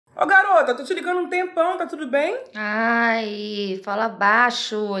garota? Tô te ligando um tempão, tá tudo bem? Ai, fala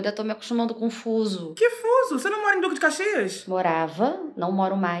baixo, ainda tô me acostumando com fuso. Que fuso? Você não mora em Duque de Caxias? Morava, não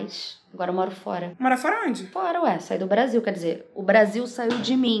moro mais. Agora eu moro fora. Mora fora onde? Fora, ué, saí do Brasil, quer dizer, o Brasil saiu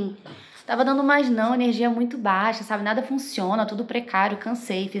de mim. Tava dando mais não, energia muito baixa, sabe? Nada funciona, tudo precário,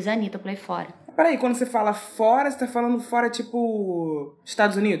 cansei, fiz a Anitta, pulei fora. Peraí, quando você fala fora, você tá falando fora tipo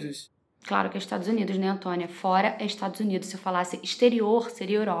Estados Unidos? Claro que é Estados Unidos, né, Antônia? Fora é Estados Unidos. Se eu falasse exterior,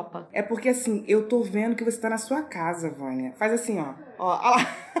 seria Europa. É porque assim, eu tô vendo que você tá na sua casa, Vânia. Faz assim, ó. Ó lá.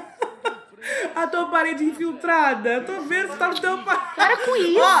 A tua parede infiltrada. Eu tô vendo que você tá no teu... Para com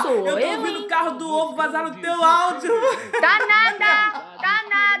isso! Ó, eu tô ouvindo o carro do ovo vazar no teu áudio. Tá nada! Tá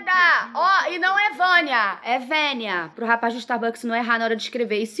nada! Ó, e não é Vânia, é Vênia. Pro rapaz do Starbucks não errar na hora de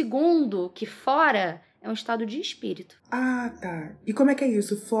escrever. E segundo, que fora é um estado de espírito. Ah, tá. E como é que é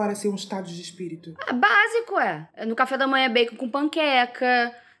isso? Fora ser um estado de espírito? Ah, básico, é. No café da manhã, bacon com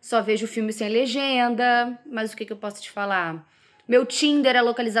panqueca. Só vejo filme sem legenda. Mas o que eu posso te falar? Meu Tinder é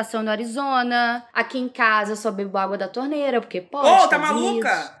localização no Arizona. Aqui em casa eu só bebo água da torneira, porque pode. Ô, tá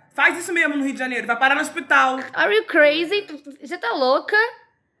maluca? Faz isso mesmo no Rio de Janeiro. Vai parar no hospital. Are you crazy? Você tá louca?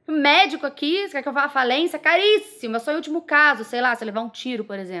 Médico aqui, você quer que eu vá à falência? Caríssimo, é só em último caso, sei lá, se levar um tiro,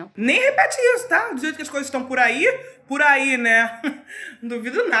 por exemplo. Nem repete isso, tá? Do jeito que as coisas estão por aí, né? Não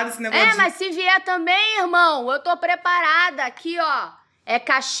duvido nada esse negócio. Mas se vier também, irmão, eu tô preparada. Aqui, ó, é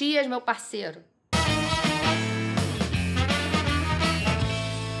Caxias, meu parceiro.